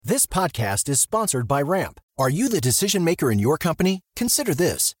This podcast is sponsored by Ramp. Are you the decision maker in your company? Consider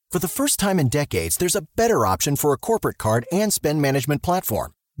this. For the first time in decades, there's a better option for a corporate card and spend management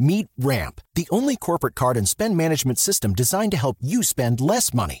platform. Meet Ramp, the only corporate card and spend management system designed to help you spend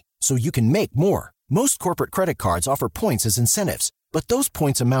less money so you can make more. Most corporate credit cards offer points as incentives, but those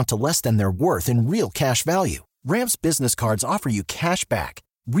points amount to less than their worth in real cash value. Ramp's business cards offer you cash back,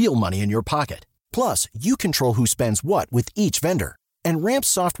 real money in your pocket. Plus, you control who spends what with each vendor. And Ramp's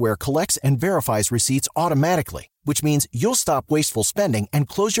software collects and verifies receipts automatically, which means you'll stop wasteful spending and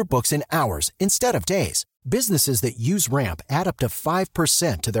close your books in hours instead of days. Businesses that use Ramp add up to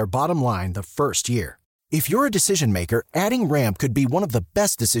 5% to their bottom line the first year. If you're a decision maker, adding Ramp could be one of the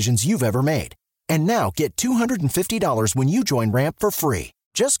best decisions you've ever made. And now get $250 when you join Ramp for free.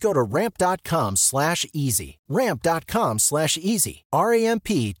 Just go to ramp.com/easy. Ramp.com/easy.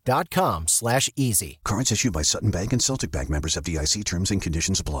 RAMP.com/easy. Cards issued by Sutton Bank and Celtic Bank, members of FDIC. Terms and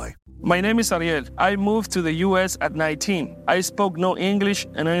conditions apply. My name is Ariel. I moved to the U.S. at 19. I spoke no English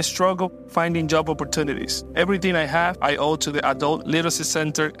and I struggled finding job opportunities. Everything I have, I owe to the Adult Literacy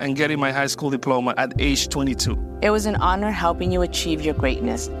Center and getting my high school diploma at age 22. It was an honor helping you achieve your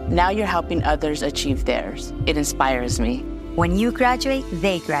greatness. Now you're helping others achieve theirs. It inspires me. When you graduate,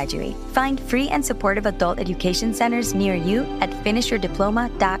 they graduate. Find free and supportive adult education centers near you at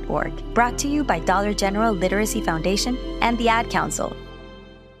finishyourdiploma.org. Brought to you by Dollar General Literacy Foundation and the Ad Council.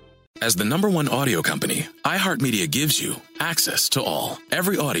 As the #1 audio company, iHeartMedia gives you access to all.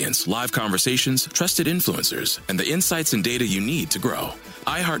 Every audience, live conversations, trusted influencers, and the insights and data you need to grow.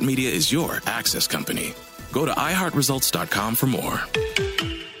 iHeartMedia is your access company. Go to iHeartResults.com for more.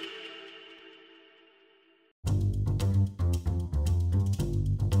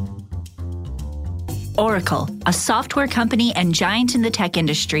 Oracle, a software company and giant in the tech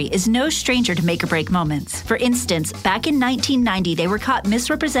industry, is no stranger to make-or-break moments. For instance, back in 1990, they were caught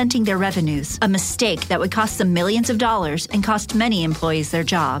misrepresenting their revenues, a mistake that would cost them millions of dollars and cost many employees their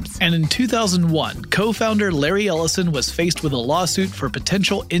jobs. And in 2001, co-founder Larry Ellison was faced with a lawsuit for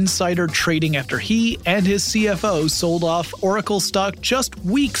potential insider trading after he and his CFO sold off Oracle stock just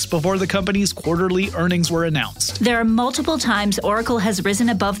weeks before the company's quarterly earnings were announced. There are multiple times Oracle has risen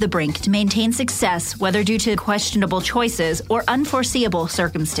above the brink to maintain success, whether due to questionable choices or unforeseeable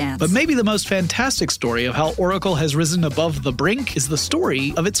circumstance. But maybe the most fantastic story of how Oracle has risen above the brink is the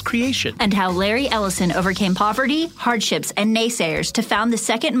story of its creation. And how Larry Ellison overcame poverty, hardships, and naysayers to found the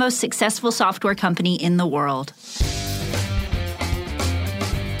second most successful software company in the world.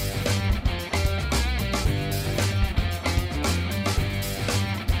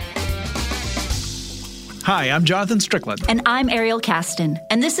 Hi, I'm Jonathan Strickland. And I'm Ariel Kasten.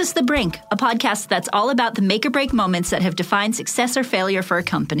 And this is The Brink, a podcast that's all about the make-or-break moments that have defined success or failure for a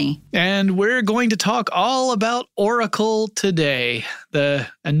company. And we're going to talk all about Oracle today, the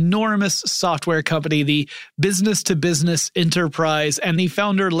enormous software company, the business-to-business enterprise, and the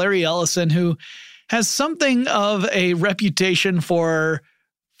founder, Larry Ellison, who has something of a reputation for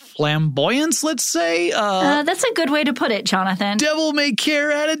flamboyance, let's say. That's a good way to put it, Jonathan. Devil-may-care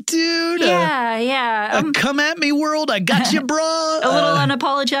attitude. Yeah. Come at me, world. I got you, bro. A little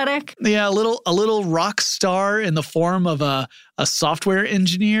unapologetic. Yeah, a little rock star in the form of a software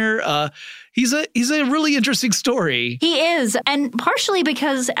engineer. He's a really interesting story. He is. And partially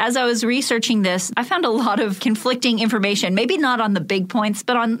because as I was researching this, I found a lot of conflicting information, maybe not on the big points,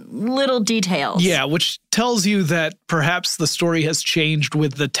 but on little details. Yeah, which tells you that perhaps the story has changed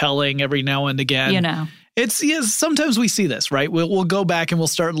with the telling every now and again. You know. Sometimes we see this, right? We'll go back and we'll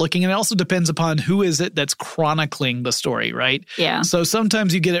start looking, and it also depends upon who is it that's chronicling the story, right? Yeah. So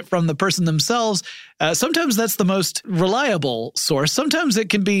sometimes you get it from the person themselves. Sometimes that's the most reliable source. Sometimes it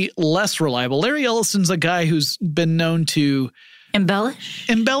can be less reliable. Larry Ellison's a guy who's been known to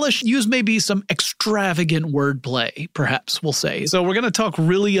embellish, use maybe some extravagant wordplay, perhaps we'll say. So we're going to talk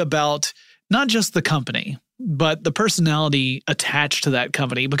really about not just the company, but the personality attached to that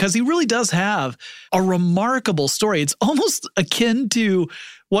company, because he really does have a remarkable story. It's almost akin to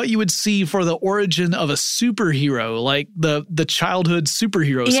what you would see for the origin of a superhero, like the childhood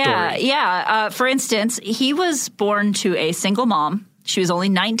superhero story. Yeah. For instance, he was born to a single mom. She was only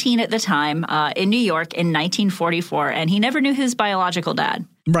 19 at the time in New York in 1944, and he never knew his biological dad.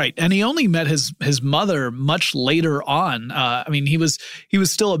 Right. And he only met his mother much later on. He was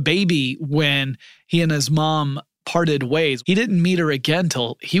still a baby when he and his mom parted ways. He didn't meet her again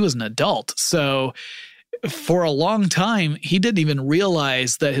till he was an adult. So for a long time, he didn't even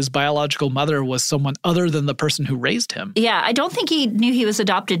realize that his biological mother was someone other than the person who raised him. Yeah, I don't think he knew he was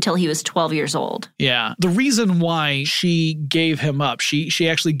adopted till he was 12 years old. Yeah. The reason why she gave him up, she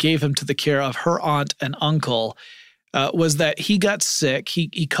actually gave him to the care of her aunt and uncle. was that he got sick.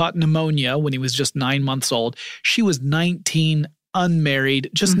 He caught pneumonia when he was just 9 months old. She was 19, unmarried,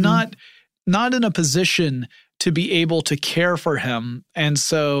 just not in a position to be able to care for him. And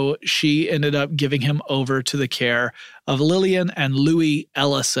so she ended up giving him over to the care of Lillian and Louis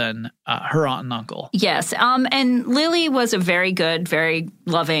Ellison, her aunt and uncle. Yes. And Lily was a very good, very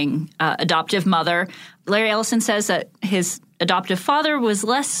loving adoptive mother. Larry Ellison says that his adoptive father was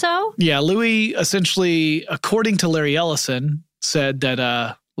less so. Yeah, Louis essentially, according to Larry Ellison, said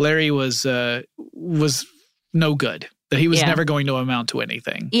that Larry was no good. That he was never going to amount to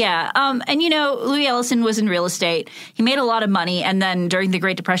anything. Yeah. And, Louis Ellison was in real estate. He made a lot of money. And then during the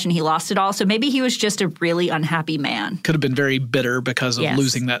Great Depression, he lost it all. So maybe he was just a really unhappy man. Could have been very bitter because of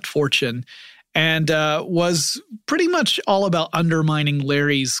losing that fortune. And was pretty much all about undermining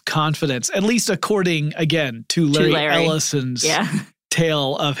Larry's confidence, at least according, again, to Larry Ellison's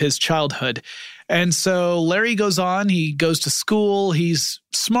tale of his childhood. And so Larry goes on, he goes to school, he's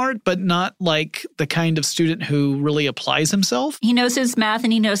smart, but not like the kind of student who really applies himself. He knows his math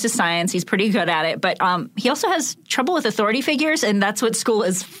and he knows his science, he's pretty good at it, but he also has trouble with authority figures, and that's what school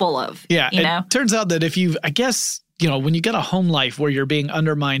is full of. Yeah, it turns out that if you've, I guess, when you get a home life where you're being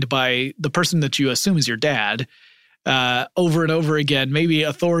undermined by the person that you assume is your dad, over and over again, maybe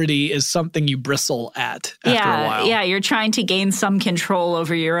authority is something you bristle at after a while. Yeah, you're trying to gain some control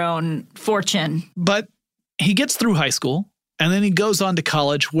over your own fortune. But he gets through high school, and then he goes on to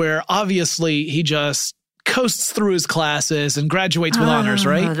college where obviously he just coasts through his classes and graduates with honors,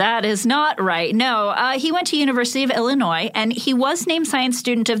 right? That is not right. No, he went to University of Illinois, and he was named Science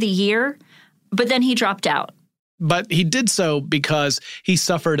Student of the Year, but then he dropped out. But he did so because he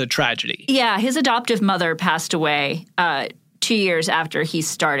suffered a tragedy. Yeah, his adoptive mother passed away 2 years after he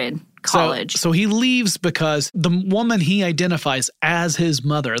started college. So he leaves because the woman he identifies as his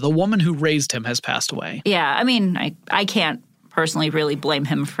mother, the woman who raised him, has passed away. Yeah, I mean, I can't personally really blame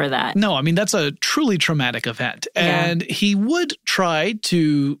him for that. No, I mean, that's a truly traumatic event. And he would try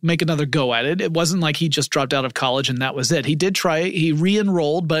to make another go at it. It wasn't like he just dropped out of college and that was it. He did try, he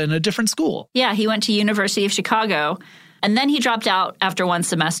re-enrolled, but in a different school. Yeah, he went to University of Chicago, and then he dropped out after one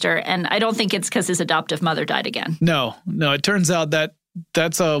semester, and I don't think it's because his adoptive mother died again. No, it turns out that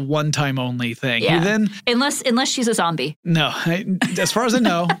that's a one-time only thing. Yeah. Unless she's a zombie. No, as far as I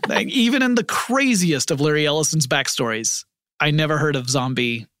know, even in the craziest of Larry Ellison's backstories, I never heard of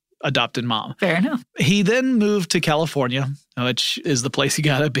zombie adopted mom. Fair enough. He then moved to California, which is the place you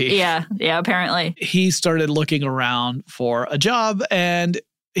gotta be. Yeah, apparently. He started looking around for a job, and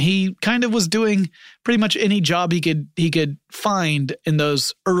he kind of was doing pretty much any job he could find in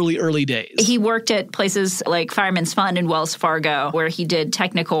those early days. He worked at places like Fireman's Fund and Wells Fargo, where he did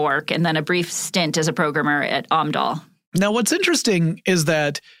technical work, and then a brief stint as a programmer at Omdahl. Now, what's interesting is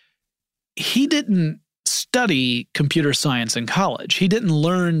that he didn't study computer science in college. He didn't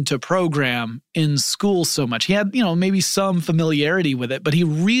learn to program in school so much. He had, maybe some familiarity with it, but he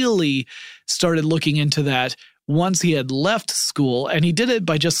really started looking into that once he had left school, and he did it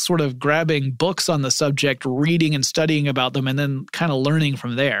by just sort of grabbing books on the subject, reading and studying about them, and then kind of learning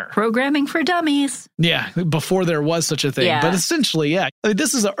from there. Programming for dummies. Yeah, before there was such a thing. Yeah. But essentially,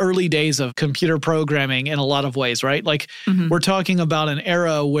 this is the early days of computer programming in a lot of ways, right? Like, we're talking about an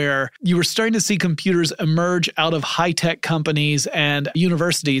era where you were starting to see computers emerge out of high-tech companies and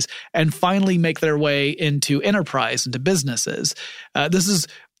universities and finally make their way into enterprise, into businesses. This is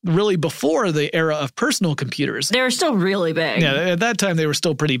really before the era of personal computers. They were still really big. Yeah, at that time they were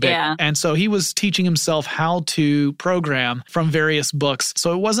still pretty big. Yeah. And so he was teaching himself how to program from various books.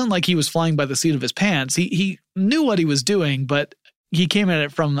 So it wasn't like he was flying by the seat of his pants. He knew what he was doing, but he came at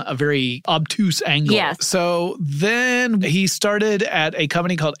it from a very obtuse angle. Yes. So then he started at a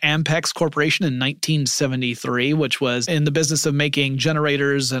company called Ampex Corporation in 1973, which was in the business of making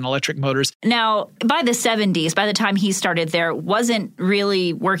generators and electric motors. Now, by the 70s, by the time he started there, wasn't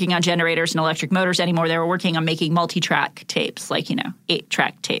really working on generators and electric motors anymore. They were working on making multi-track tapes, like,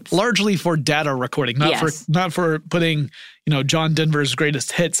 8-track tapes. Largely for data recording, not for putting John Denver's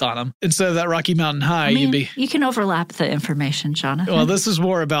greatest hits on them. Instead of that Rocky Mountain High, you can overlap the information, Jonathan. Well, this is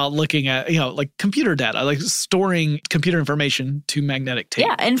more about looking at, like computer data, like storing computer information to magnetic tape.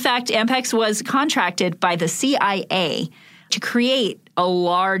 Yeah. In fact, Ampex was contracted by the CIA to create a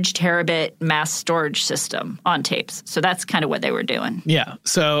large terabit mass storage system on tapes. So that's kind of what they were doing. Yeah.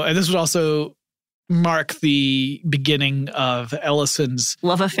 So, and this would also mark the beginning of Ellison's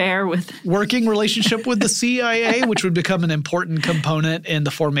love affair with working relationship with the CIA, which would become an important component in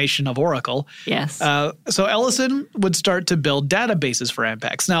the formation of Oracle. Yes. So Ellison would start to build databases for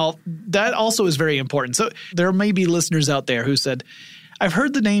Ampex. Now, that also is very important. So there may be listeners out there who said, I've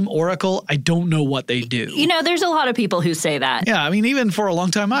heard the name Oracle. I don't know what they do. You know, there's a lot of people who say that. Yeah, I mean, even for a long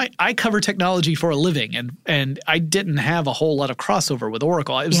time, I cover technology for a living, and I didn't have a whole lot of crossover with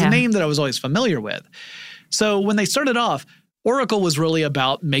Oracle. It was a name that I was always familiar with. So when they started off, Oracle was really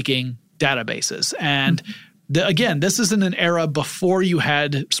about making databases. And again, this is in an era before you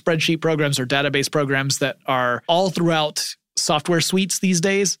had spreadsheet programs or database programs that are all throughout software suites these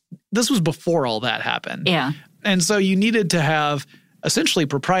days. This was before all that happened. Yeah. And so you needed to have essentially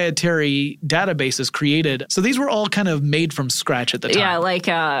proprietary databases created. So these were all kind of made from scratch at the time. Yeah, like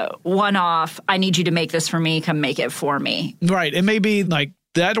one-off, I need you to make this for me, come make it for me. Right. It may be like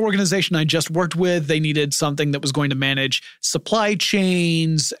that organization I just worked with, they needed something that was going to manage supply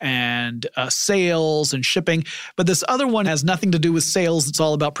chains and sales and shipping. But this other one has nothing to do with sales. It's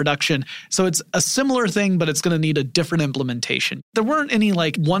all about production. So it's a similar thing, but it's going to need a different implementation. There weren't any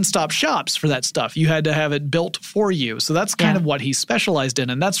like one-stop shops for that stuff. You had to have it built for you. So that's kind of what he specialized in.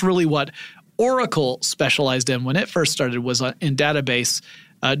 And that's really what Oracle specialized in when it first started, was in database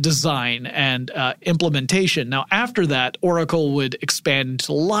design and implementation. Now, after that, Oracle would expand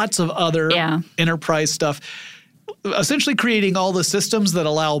into lots of other enterprise stuff, essentially creating all the systems that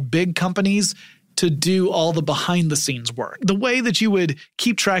allow big companies to do all the behind-the-scenes work. The way that you would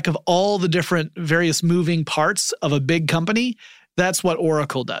keep track of all the different various moving parts of a big company, that's what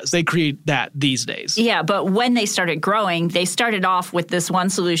Oracle does. They create that these days. Yeah, but when they started growing, they started off with this one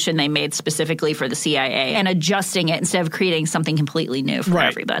solution they made specifically for the CIA and adjusting it instead of creating something completely new for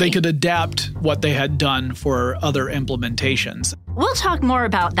everybody. They could adapt what they had done for other implementations. We'll talk more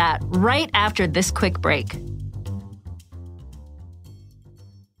about that right after this quick break.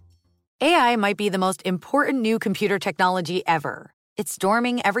 AI might be the most important new computer technology ever. It's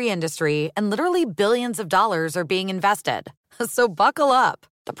storming every industry, and literally billions of dollars are being invested. So buckle up.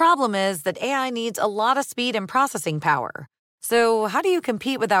 The problem is that AI needs a lot of speed and processing power. So how do you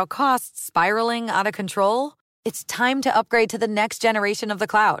compete without costs spiraling out of control? It's time to upgrade to the next generation of the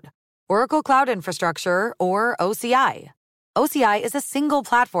cloud. Oracle Cloud Infrastructure, or OCI. OCI is a single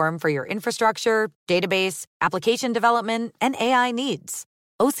platform for your infrastructure, database, application development, and AI needs.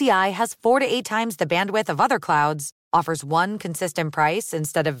 OCI has 4 to 8 times the bandwidth of other clouds, offers one consistent price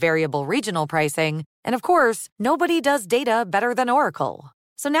instead of variable regional pricing, and of course, nobody does data better than Oracle.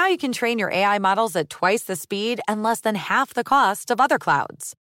 So now you can train your AI models at twice the speed and less than half the cost of other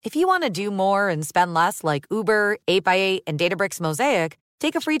clouds. If you want to do more and spend less like Uber, 8x8, and Databricks Mosaic,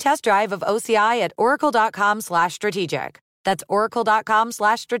 take a free test drive of OCI at oracle.com/strategic. That's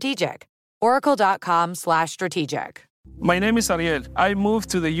oracle.com/strategic. oracle.com/strategic. My name is Ariel. I moved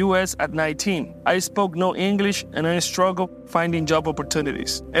to the U.S. at 19. I spoke no English and I struggled finding job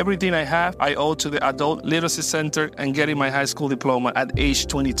opportunities. Everything I have, I owe to the Adult Literacy Center and getting my high school diploma at age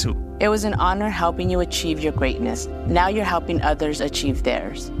 22. It was an honor helping you achieve your greatness. Now you're helping others achieve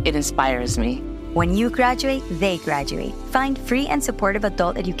theirs. It inspires me. When you graduate, they graduate. Find free and supportive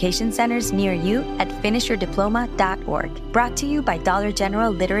adult education centers near you at finishyourdiploma.org. Brought to you by Dollar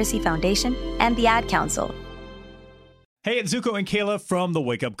General Literacy Foundation and the Ad Council. Hey, it's Zuko and Kayla from The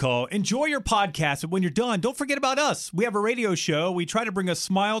Wake Up Call. Enjoy your podcast, but when you're done, don't forget about us. We have a radio show. We try to bring a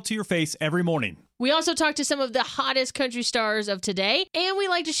smile to your face every morning. We also talk to some of the hottest country stars of today, and we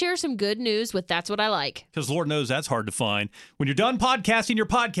like to share some good news with That's What I Like. Because Lord knows that's hard to find. When you're done podcasting your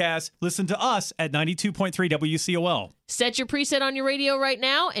podcast, listen to us at 92.3 WCOL. Set your preset on your radio right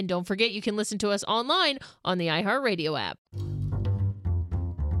now, and don't forget you can listen to us online on the iHeartRadio app.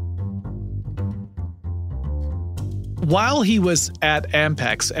 While he was at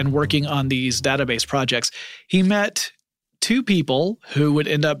Ampex and working on these database projects, he met 2 people who would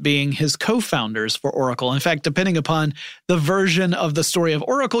end up being his co-founders for Oracle. In fact, depending upon the version of the story of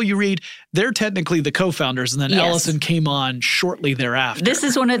Oracle you read, they're technically the co-founders, and then Ellison came on shortly thereafter. This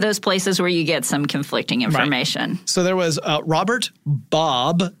is one of those places where you get some conflicting information. Right. So there was Robert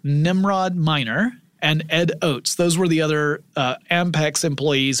Bob Nimrod Minor and Ed Oates. Those were the other Ampex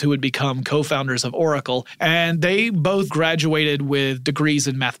employees who would become co-founders of Oracle. And they both graduated with degrees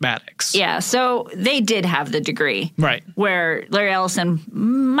in mathematics. Yeah, so they did have the degree. Right. Where Larry Ellison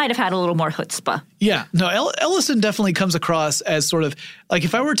might have had a little more chutzpah. Yeah. No, Ellison definitely comes across as sort of, like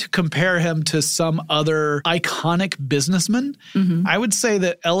if I were to compare him to some other iconic businessman, I would say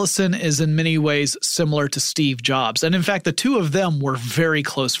that Ellison is in many ways similar to Steve Jobs. And in fact, the two of them were very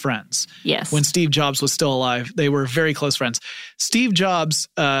close friends. Yes. When Steve Jobs was still alive, they were very close friends. Steve Jobs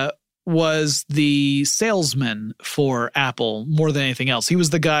was the salesman for Apple more than anything else. He was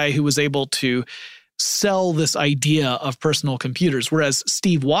the guy who was able to sell this idea of personal computers, whereas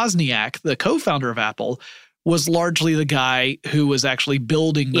Steve Wozniak, the co-founder of Apple, was largely the guy who was actually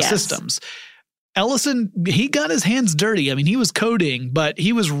building the systems. Ellison, he got his hands dirty. I mean, he was coding, but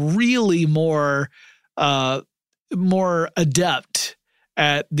he was really more adept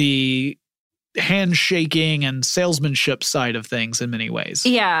at the handshaking and salesmanship side of things in many ways.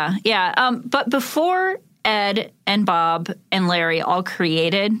 Yeah. But before Ed and Bob and Larry all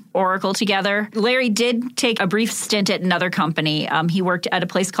created Oracle together, Larry did take a brief stint at another company. He worked at a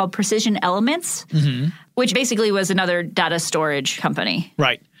place called Precision Elements, which basically was another data storage company.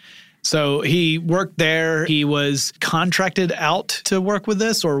 Right. So he worked there. He was contracted out to work with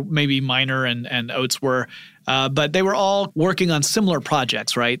this, or maybe Miner and Oates were. But they were all working on similar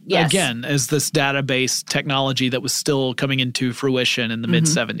projects, right? Yes. Again, as this database technology that was still coming into fruition in the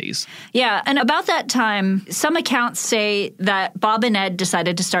mid-'70s. Yeah, and about that time, some accounts say that Bob and Ed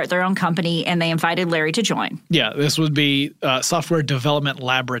decided to start their own company, and they invited Larry to join. Yeah, this would be Software Development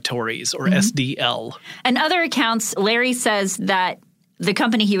Laboratories, or SDL. And other accounts, Larry says that the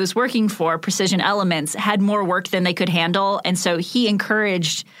company he was working for, Precision Elements, had more work than they could handle, and so he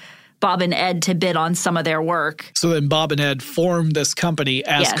encouraged Bob and Ed to bid on some of their work. So then Bob and Ed formed this company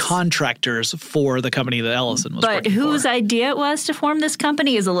as contractors for the company that Ellison was working for. But whose idea it was to form this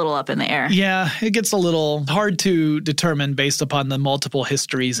company is a little up in the air. Yeah, it gets a little hard to determine based upon the multiple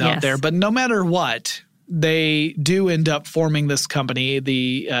histories out there. But no matter what, they do end up forming this company,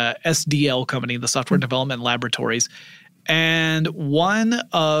 the SDL company, the Software Development Laboratories. And one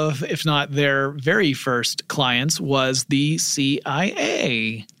of, if not their very first clients, was the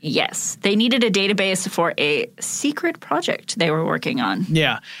CIA. Yes. They needed a database for a secret project they were working on.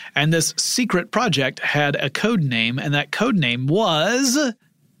 Yeah. And this secret project had a code name, and that code name was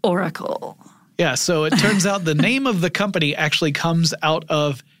Oracle. Yeah. So it turns out the name of the company actually comes out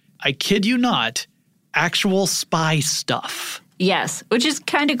of, I kid you not, actual spy stuff. Yes, which is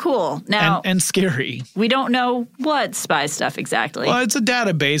kind of cool. Now, and scary. We don't know what spy stuff exactly. Well, it's a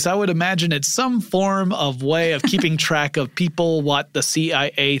database. I would imagine it's some form of way of keeping track of people what the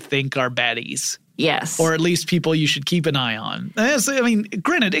CIA think are baddies. Yes. Or at least people you should keep an eye on. I mean,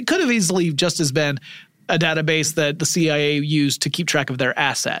 granted, it could have easily just as been a database that the CIA used to keep track of their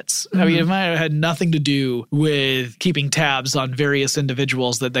assets. I mean, it might have had nothing to do with keeping tabs on various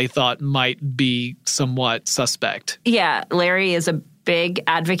individuals that they thought might be somewhat suspect. Yeah, Larry is a big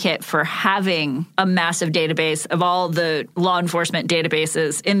advocate for having a massive database of all the law enforcement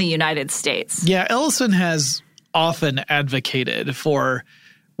databases in the United States. Yeah, Ellison has often advocated for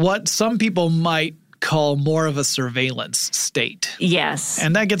what some people might call more of a surveillance state. Yes.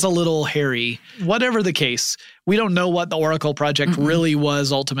 And that gets a little hairy. Whatever the case, we don't know what the Oracle project really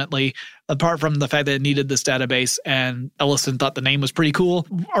was ultimately, apart from the fact that it needed this database, and Ellison thought the name was pretty cool.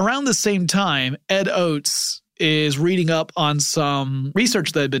 Around the same time, Ed Oates is reading up on some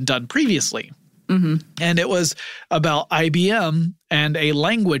research that had been done previously. And it was about IBM and a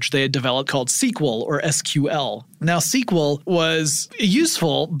language they had developed called SQL, or SQL. Now, SQL was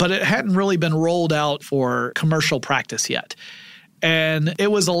useful, but it hadn't really been rolled out for commercial practice yet. And it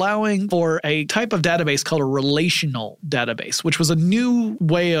was allowing for a type of database called a relational database, which was a new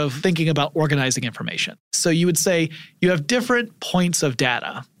way of thinking about organizing information. So you would say you have different points of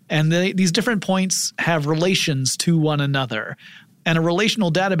data, and these different points have relations to one another. And a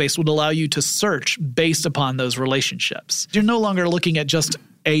relational database would allow you to search based upon those relationships. You're no longer looking at just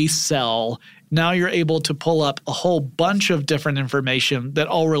a cell. Now you're able to pull up a whole bunch of different information that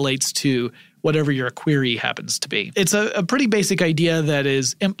all relates to whatever your query happens to be. It's a pretty basic idea that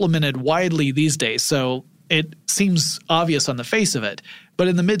is implemented widely these days, so it seems obvious on the face of it. But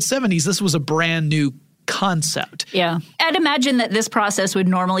in the mid-'70s, this was a brand new concept. Yeah. I'd imagine that this process would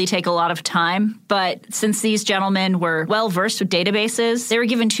normally take a lot of time, but since these gentlemen were well-versed with databases, they were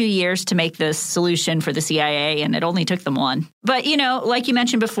given 2 years to make this solution for the CIA, and it only took them 1. But, you know, like you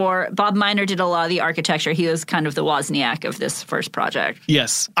mentioned before, Bob Miner did a lot of the architecture. He was kind of the Wozniak of this first project.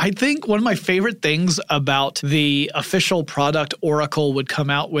 Yes. I think one of my favorite things about the official product Oracle would come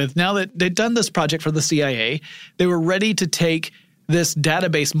out with, now that they'd done this project for the CIA, they were ready to take this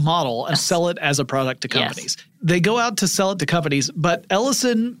database model and sell it as a product to companies. Yes. They go out to sell it to companies, but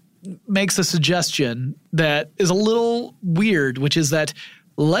Ellison makes a suggestion that is a little weird, which is that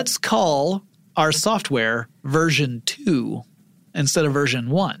let's call our software version 2 instead of version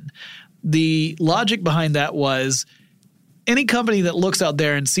 1. The logic behind that was any company that looks out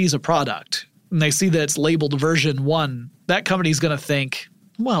there and sees a product and they see that it's labeled version 1, that company's going to think,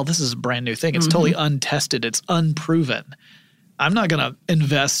 well, this is a brand new thing. It's totally untested. It's unproven. I'm not going to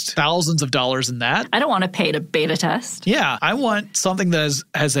invest thousands of dollars in that. I don't want to pay to beta test. Yeah, I want something that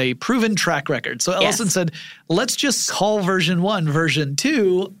has a proven track record. So Ellison said, let's just call version 1 version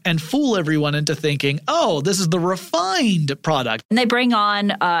 2 and fool everyone into thinking, oh, this is the refined product. And they bring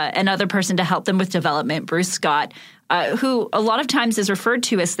on another person to help them with development, Bruce Scott, who a lot of times is referred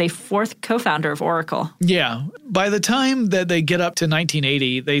to as the 4th co-founder of Oracle. Yeah. By the time that they get up to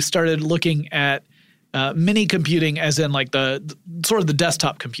 1980, they started looking at mini computing as in like the sort of the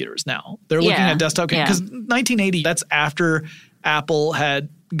desktop computers now. They're looking at desktop because 1980, that's after Apple had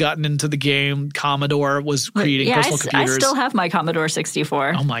gotten into the game. Commodore was creating personal computers. I still have my Commodore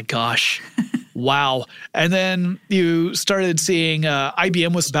 64. Oh my gosh. Wow. And then you started seeing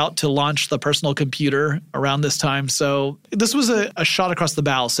IBM was about to launch the personal computer around this time. So this was a shot across the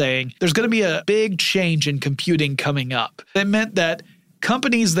bow saying there's going to be a big change in computing coming up. It meant that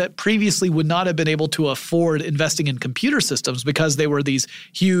companies that previously would not have been able to afford investing in computer systems because they were these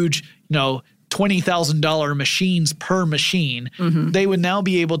huge, $20,000 machines per machine, they would now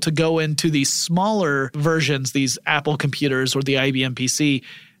be able to go into these smaller versions, these Apple computers or the IBM PC,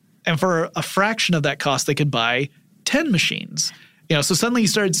 and for a fraction of that cost, they could buy 10 machines. So suddenly you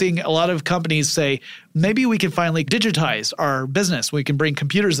started seeing a lot of companies say, maybe we can finally digitize our business. We can bring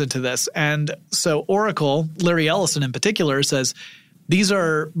computers into this. And so Oracle, Larry Ellison in particular, says, these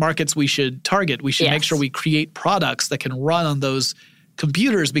are markets we should target. We should make sure we create products that can run on those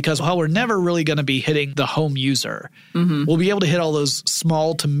computers because while we're never really going to be hitting the home user, we'll be able to hit all those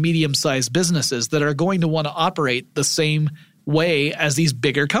small to medium-sized businesses that are going to want to operate the same way as these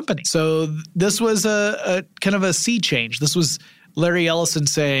bigger companies. So this was a kind of a sea change. This was Larry Ellison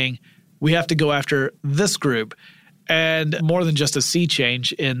saying, we have to go after this group. And more than just a C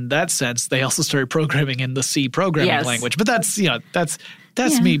change in that sense, they also started programming in the C programming language. But that's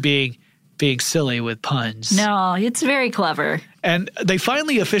me being silly with puns. No, it's very clever. And they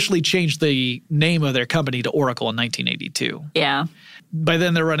finally officially changed the name of their company to Oracle in 1982. Yeah. By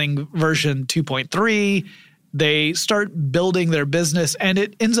then they're running version 2.3. They start building their business, and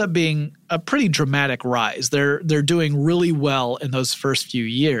it ends up being a pretty dramatic rise. They're doing really well in those first few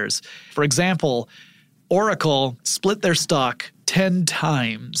years. For example, Oracle split their stock 10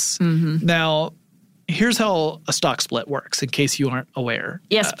 times. Now, here's how a stock split works, in case you aren't aware.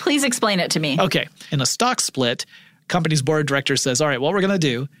 Yes, please explain it to me. Okay. In a stock split, company's board of directors says, all right, what we're going to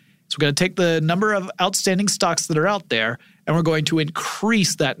do is we're going to take the number of outstanding stocks that are out there, and we're going to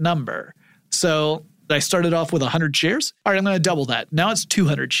increase that number. So I started off with 100 shares. All right, I'm going to double that. Now it's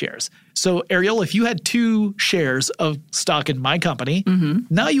 200 shares. So Ariel, if you had 2 shares of stock in my company,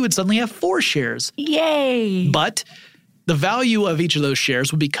 now you would suddenly have 4 shares. Yay. But the value of each of those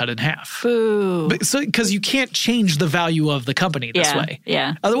shares would be cut in half. Ooh. Because you can't change the value of the company this way.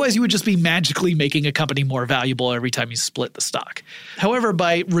 Yeah. Otherwise, you would just be magically making a company more valuable every time you split the stock. However,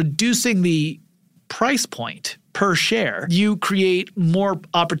 by reducing the price point per share, you create more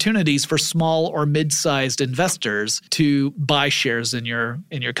opportunities for small or mid-sized investors to buy shares in your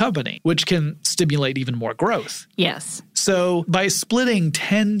company, which can stimulate even more growth. Yes. So by splitting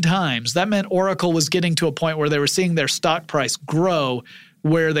 10 times, that meant Oracle was getting to a point where they were seeing their stock price grow,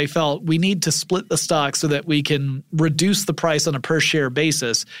 where they felt we need to split the stock so that we can reduce the price on a per-share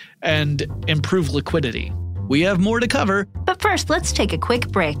basis and improve liquidity. We have more to cover. But first, let's take a quick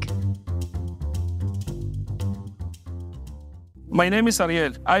break. My name is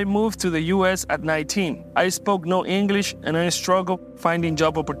Ariel. I moved to the U.S. at 19. I spoke no English and I struggled finding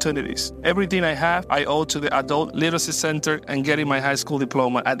job opportunities. Everything I have, I owe to the Adult Literacy Center and getting my high school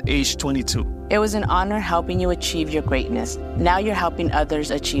diploma at age 22. It was an honor helping you achieve your greatness. Now you're helping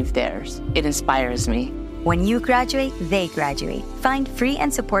others achieve theirs. It inspires me. When you graduate, they graduate. Find free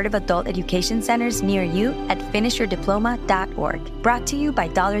and supportive adult education centers near you at finishyourdiploma.org. Brought to you by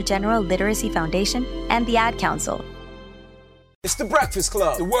Dollar General Literacy Foundation and the Ad Council. It's The Breakfast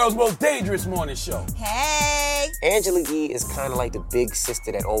Club, the world's most dangerous morning show. Hey! Angela Yee is kind of like the big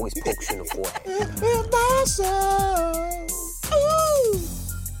sister that always pokes you in the forehead.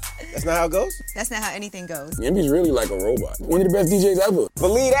 That's not how it goes? That's not how anything goes. Yemi's really like a robot. One of the best DJs ever.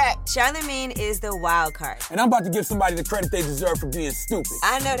 Believe that. Charlamagne is the wild card. And I'm about to give somebody the credit they deserve for being stupid.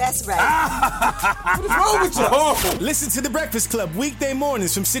 I know that's right. What is wrong with you? Oh. Listen to The Breakfast Club weekday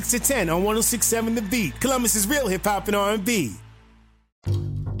mornings from 6 to 10 on 106.7 The Beat. Columbus's real hip-hop and R&B.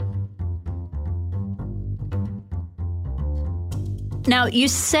 Now, you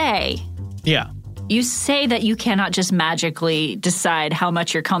say that you cannot just magically decide how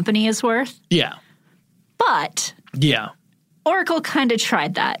much your company is worth. Yeah. But Oracle kind of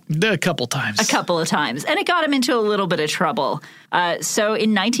tried that. A couple of times. And it got him into a little bit of trouble. So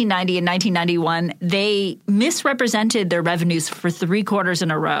in 1990 and 1991, they misrepresented their revenues for 3 quarters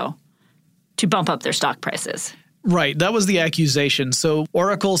in a row to bump up their stock prices. Right. That was the accusation. So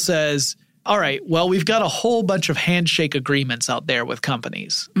Oracle says, all right, well, we've got a whole bunch of handshake agreements out there with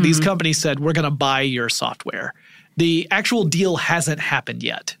companies. Mm-hmm. These companies said, we're going to buy your software. The actual deal hasn't happened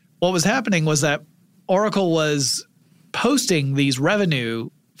yet. What was happening was that Oracle was posting these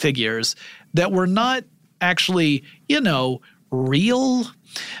revenue figures that were not actually, real,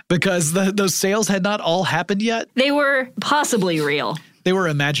 because those sales had not all happened yet. They were possibly real. They were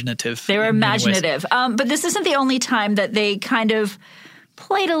imaginative. But this isn't the only time that they kind of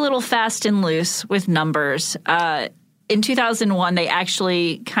played a little fast and loose with numbers. In 2001, they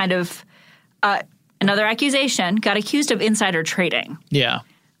actually kind of another accusation, got accused of insider trading. Yeah.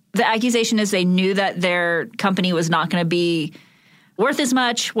 The accusation is they knew that their company was not going to be worth as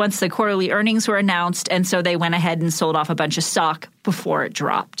much once the quarterly earnings were announced, and so they went ahead and sold off a bunch of stock before it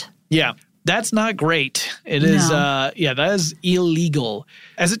dropped. Yeah. That's not great. It is, that is illegal.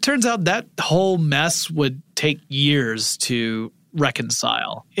 As it turns out, that whole mess would take years to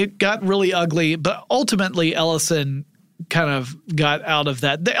reconcile. It got really ugly, but ultimately Ellison kind of got out of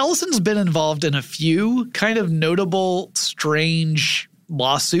that. Ellison's been involved in a few kind of notable, strange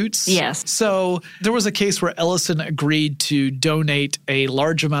lawsuits. Yes. So there was a case where Ellison agreed to donate a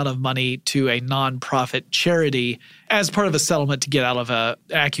large amount of money to a nonprofit charity as part of a settlement to get out of an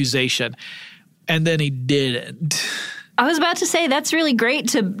accusation. And then he didn't. I was about to say that's really great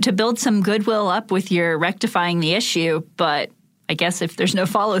to build some goodwill up with your rectifying the issue, but I guess if there's no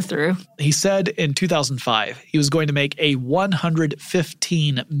follow through. He said in 2005 he was going to make a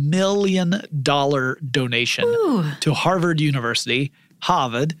 $115 million donation to Harvard University,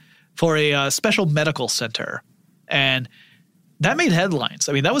 for a special medical center. And that made headlines.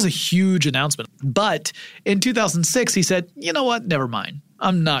 I mean, that was a huge announcement. But in 2006, he said, you know what? Never mind.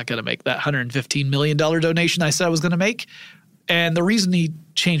 I'm not going to make that $115 million donation I said I was going to make. And the reason he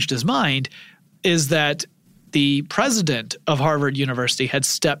changed his mind is that the president of Harvard University had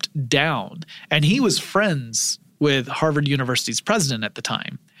stepped down, and he was friends with Harvard University's president at the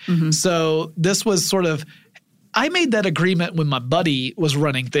time. Mm-hmm. So this was sort of – I made that agreement when my buddy was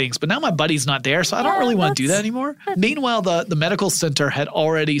running things, but now my buddy's not there, so I don't really want to do that anymore. Meanwhile, the medical center had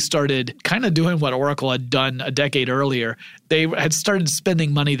already started kind of doing what Oracle had done a decade earlier. They had started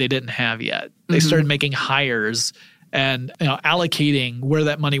spending money they didn't have yet. They started making hires and allocating where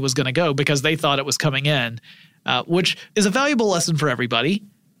that money was going to go because they thought it was coming in, which is a valuable lesson for everybody.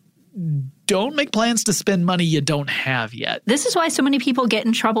 Don't make plans to spend money you don't have yet. This is why so many people get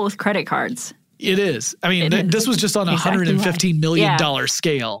in trouble with credit cards. It is. I mean, this was just on a $115 million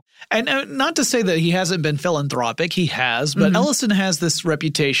scale. And not to say that he hasn't been philanthropic. He has. But Ellison has this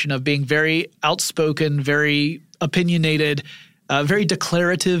reputation of being very outspoken, very opinionated, very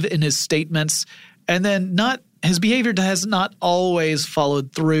declarative in his statements. And then his behavior has not always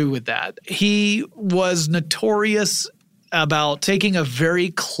followed through with that. He was notorious about taking a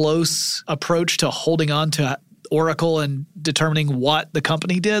very close approach to holding on to Oracle and determining what the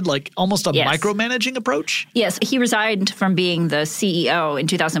company did, like almost a micromanaging approach? Yes. He resigned from being the CEO in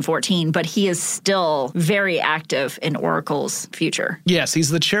 2014, but he is still very active in Oracle's future. Yes. He's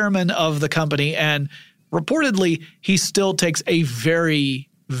the chairman of the company, and reportedly he still takes a very,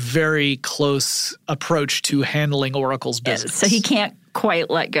 very close approach to handling Oracle's business. So he can't quite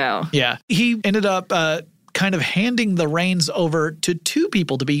let go. Yeah. He ended up kind of handing the reins over to 2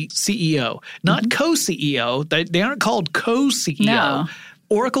 people to be CEO, not co-CEO. They aren't called co-CEO. No.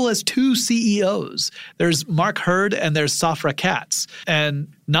 Oracle has 2 CEOs. There's Mark Hurd and there's Safra Catz. And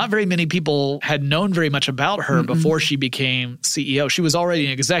not very many people had known very much about her before she became CEO. She was already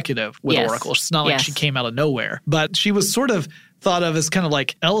an executive with Oracle. It's not like she came out of nowhere. But she was sort of thought of as kind of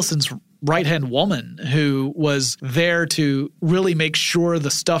like Ellison's right-hand woman who was there to really make sure the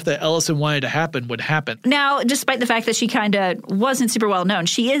stuff that Ellison wanted to happen would happen. Now, despite the fact that she kind of wasn't super well known,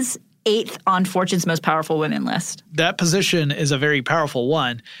 she is 8th on Fortune's Most Powerful Women list. That position is a very powerful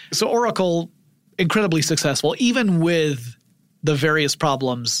one. So Oracle, incredibly successful, even with the various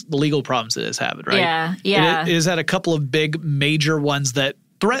problems, the legal problems it is having, right? Yeah. It has had a couple of big major ones that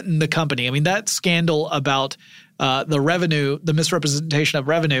threaten the company. I mean, that scandal about the revenue, the misrepresentation of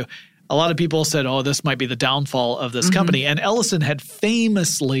revenue, a lot of people said, oh, this might be the downfall of this company. And Ellison had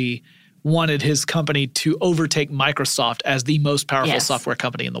famously wanted his company to overtake Microsoft as the most powerful software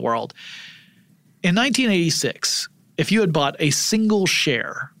company in the world. In 1986, if you had bought a single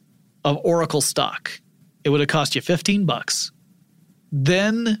share of Oracle stock, it would have cost you $15.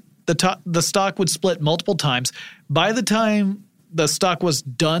 Then The stock would split multiple times. By the time the stock was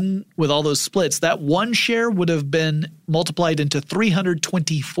done with all those splits, that one share would have been multiplied into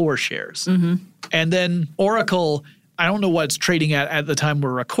 324 shares. Mm-hmm. And then Oracle, I don't know what it's trading at the time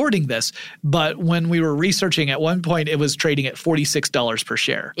we're recording this, but when we were researching at one point, it was trading at $46 per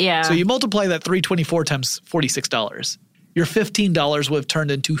share. Yeah. So you multiply that 324 times $46. Your $15 would have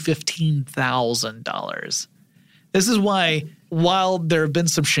turned into $15,000. This is why, while there have been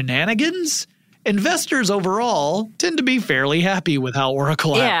some shenanigans, investors overall tend to be fairly happy with how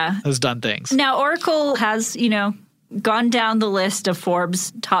Oracle has done things. Now, Oracle has, gone down the list of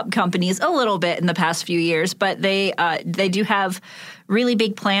Forbes top companies a little bit in the past few years, but they do have really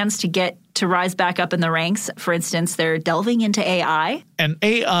big plans to rise back up in the ranks. For instance, they're delving into AI. An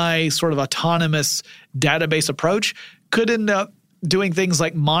AI sort of autonomous database approach could end up doing things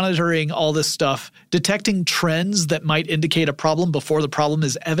like monitoring all this stuff, detecting trends that might indicate a problem before the problem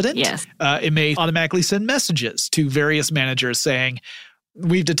is evident. Yes. It may automatically send messages to various managers saying,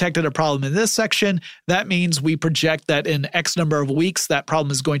 we've detected a problem in this section. That means we project that in X number of weeks, that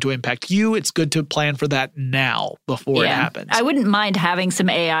problem is going to impact you. It's good to plan for that now before it happens. I wouldn't mind having some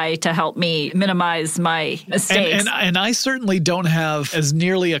AI to help me minimize my mistakes. And I certainly don't have as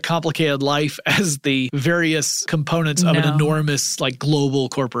nearly a complicated life as the various components of an enormous global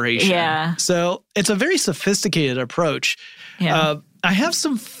corporation. Yeah. So it's a very sophisticated approach. Yeah. I have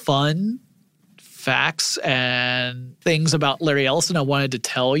some fun facts and things about Larry Ellison I wanted to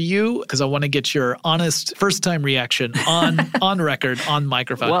tell you because I want to get your honest first-time reaction on record, on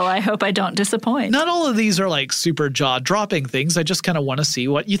microphone. Well, I hope I don't disappoint. Not all of these are super jaw-dropping things. I just kind of want to see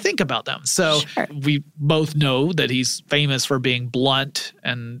what you think about them. So we both know that he's famous for being blunt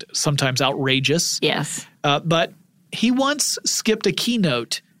and sometimes outrageous. Yes. But he once skipped a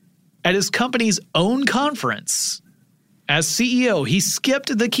keynote at his company's own conference. As CEO, he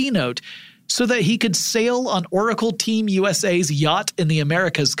skipped the keynote so that he could sail on Oracle Team USA's yacht in the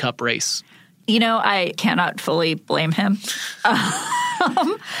America's Cup race. I cannot fully blame him.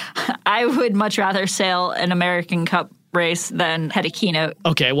 I would much rather sail an American Cup race than head a keynote.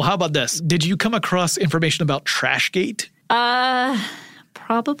 Okay, well, how about this? Did you come across information about Trashgate?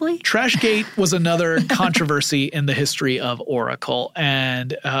 Probably. Trashgate was another controversy in the history of Oracle.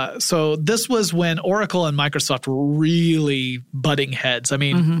 And so this was when Oracle and Microsoft were really butting heads. I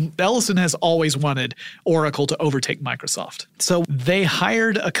mean, Ellison has always wanted Oracle to overtake Microsoft. So they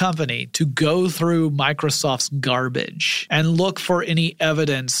hired a company to go through Microsoft's garbage and look for any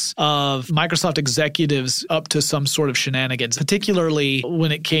evidence of Microsoft executives up to some sort of shenanigans, particularly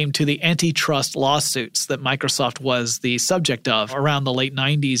when it came to the antitrust lawsuits that Microsoft was the subject of around the late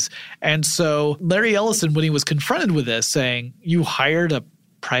 90s. And so Larry Ellison, when he was confronted with this, saying, you hired a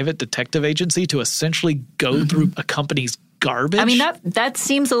private detective agency to essentially go through a company's garbage? I mean, that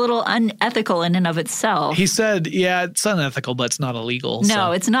seems a little unethical in and of itself. He said, yeah, it's unethical, but it's not illegal.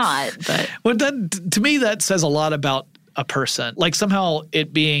 No, it's not. But well, to me, that says a lot about a person. Somehow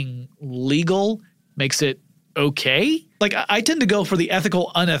it being legal makes it okay. I tend to go for the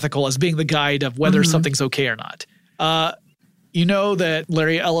ethical, unethical as being the guide of whether something's okay or not. You know that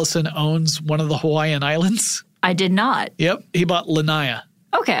Larry Ellison owns one of the Hawaiian Islands? I did not. Yep. He bought Lanai.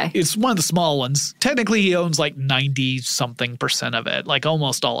 Okay. It's one of the small ones. Technically, he owns 90-something% of it,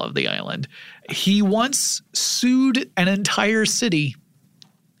 almost all of the island. He once sued an entire city.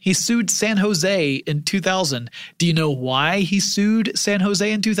 He sued San Jose in 2000. Do you know why he sued San Jose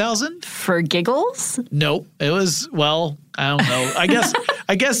in 2000? For giggles? Nope. It was, I don't know. I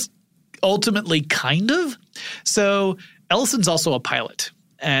guess ultimately kind of. So Ellison's also a pilot,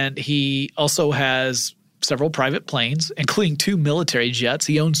 and he also has several private planes, including 2 military jets.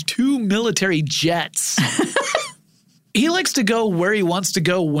 He owns 2 military jets. He likes to go where he wants to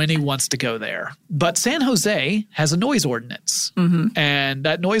go when he wants to go there. But San Jose has a noise ordinance, and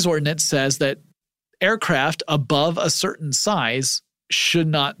that noise ordinance says that aircraft above a certain size should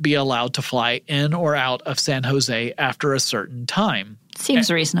not be allowed to fly in or out of San Jose after a certain time.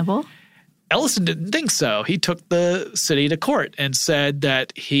 Seems reasonable. Ellison didn't think so. He took the city to court and said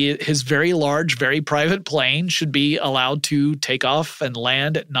that his very large, very private plane should be allowed to take off and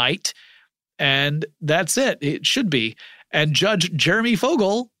land at night. And that's it. It should be. And Judge Jeremy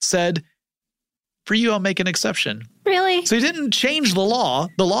Fogel said, for you, I'll make an exception. Really? So he didn't change the law.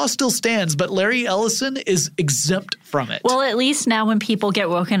 The law still stands, but Larry Ellison is exempt from it. Well, at least now when people get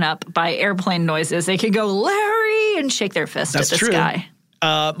woken up by airplane noises, they can go, Larry, and shake their fist at the sky.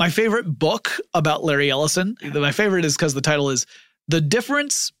 My favorite book about Larry Ellison, my favorite is because the title is The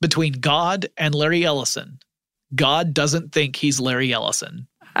Difference Between God and Larry Ellison. God doesn't think he's Larry Ellison.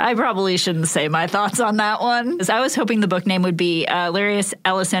 I probably shouldn't say my thoughts on that one. I was hoping the book name would be Larry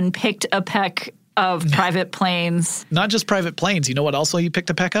Ellison Picked a Peck of Private Planes. Not just private planes. You know what also he picked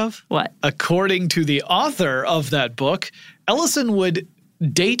a peck of? What? According to the author of that book, Ellison would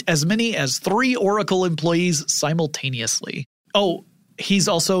date as many as 3 Oracle employees simultaneously. Oh, he's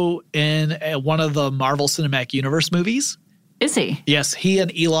also in one of the Marvel Cinematic Universe movies. Is he? Yes, he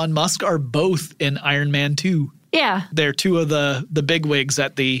and Elon Musk are both in Iron Man 2. Yeah. They're 2 of the bigwigs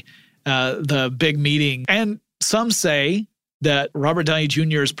at the big meeting. And some say that Robert Downey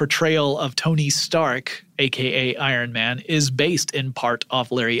Jr.'s portrayal of Tony Stark, a.k.a. Iron Man, is based in part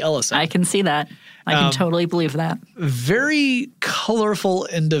off Larry Ellison. I can see that. I can totally believe that. Very colorful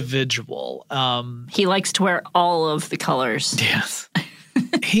individual. He likes to wear all of the colors. Yes.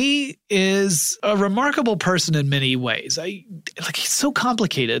 He is a remarkable person in many ways. He's so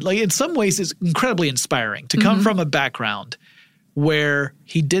complicated. Like, in some ways, it's incredibly inspiring to come from a background where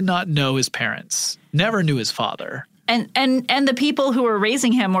he did not know his parents, never knew his father. And the people who were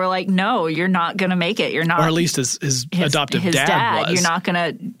raising him were like, no, you're not going to make it. You're not. Or at least his adoptive dad was. You're not going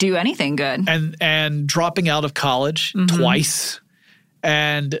to do anything good. And dropping out of college twice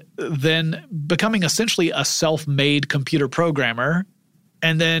and then becoming essentially a self-made computer programmer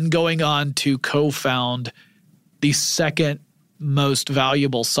and then going on to co-found the second most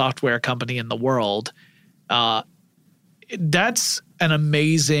valuable software company in the world. That's an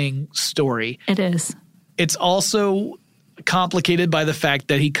amazing story. It is. It's also complicated by the fact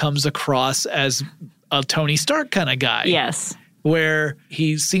that he comes across as a Tony Stark kind of guy. Yes. Where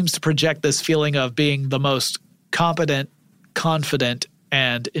he seems to project this feeling of being the most competent, confident,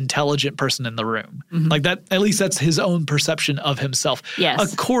 and intelligent person in the room. Like that, at least that's his own perception of himself.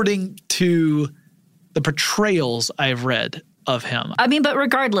 Yes. According to the portrayals I've read of him. I mean, but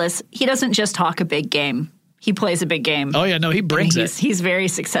regardless, he doesn't just talk a big game. He plays a big game. Oh, yeah. No, he brings it. He's very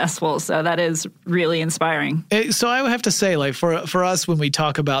successful. So that is really inspiring. So I would have to say, like, for us, when we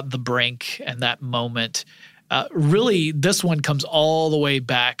talk about the brink and that moment, really this one comes all the way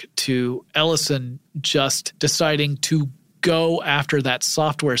back to Ellison just deciding to go after that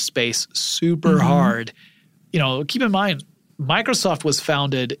software space super hard. You know, keep in mind, Microsoft was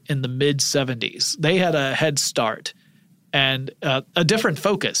founded in the mid-'70s. They had a head start and a different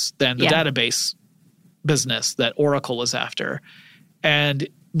focus than the database business that Oracle was after. And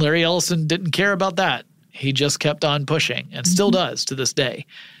Larry Ellison didn't care about that. He just kept on pushing and still does to this day.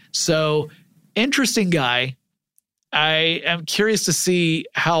 So, interesting guy. I am curious to see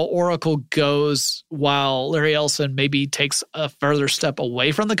how Oracle goes while Larry Ellison maybe takes a further step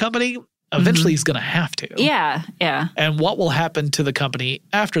away from the company. Eventually, he's going to have to. Yeah, yeah. And what will happen to the company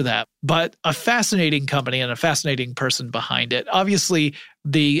after that? But a fascinating company and a fascinating person behind it. Obviously,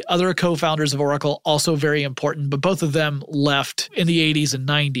 the other co-founders of Oracle, also very important, but both of them left in the 80s and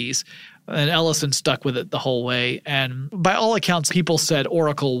 90s. And Ellison stuck with it the whole way. And by all accounts, people said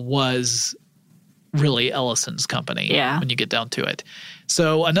Oracle was really Ellison's company when you get down to it.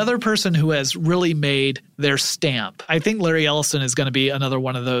 So another person who has really made their stamp. I think Larry Ellison is going to be another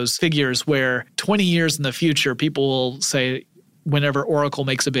one of those figures where 20 years in the future, people will say, whenever Oracle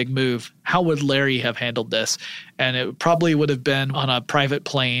makes a big move, how would Larry have handled this? And it probably would have been on a private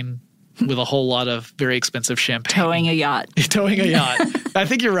plane with a whole lot of very expensive champagne. Towing a yacht. Towing a yacht. I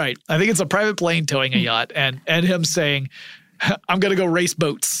think you're right. I think it's a private plane towing a yacht and him saying, I'm going to go race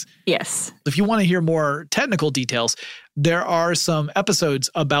boats. Yes. If you want to hear more technical details, there are some episodes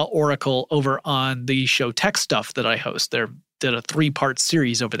about Oracle over on the show Tech Stuff that I host. They did a 3-part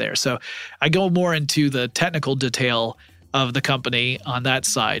series over there. So I go more into the technical detail of the company on that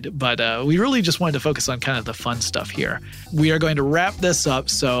side. But we really just wanted to focus on kind of the fun stuff here. We are going to wrap this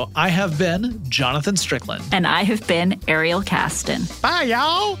up. So I have been Jonathan Strickland. And I have been Ariel Caston. Bye,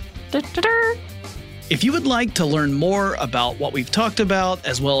 y'all. Da-da-da. If you would like to learn more about what we've talked about,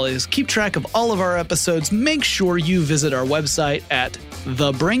 as well as keep track of all of our episodes, make sure you visit our website at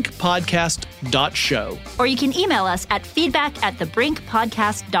thebrinkpodcast.show. Or you can email us at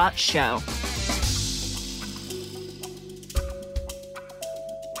feedback@thebrinkpodcast.show.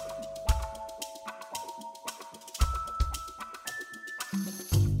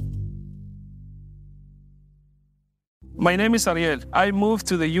 My name is Ariel. I moved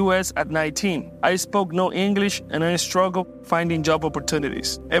to the U.S. at 19. I spoke no English and I struggled finding job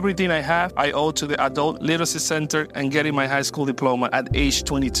opportunities. Everything I have, I owe to the Adult Literacy Center and getting my high school diploma at age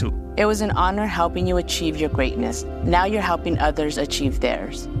 22. It was an honor helping you achieve your greatness. Now you're helping others achieve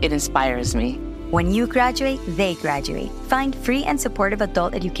theirs. It inspires me. When you graduate, they graduate. Find free and supportive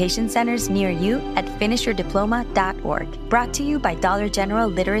adult education centers near you at finishyourdiploma.org. Brought to you by Dollar General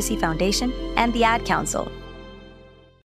Literacy Foundation and the Ad Council.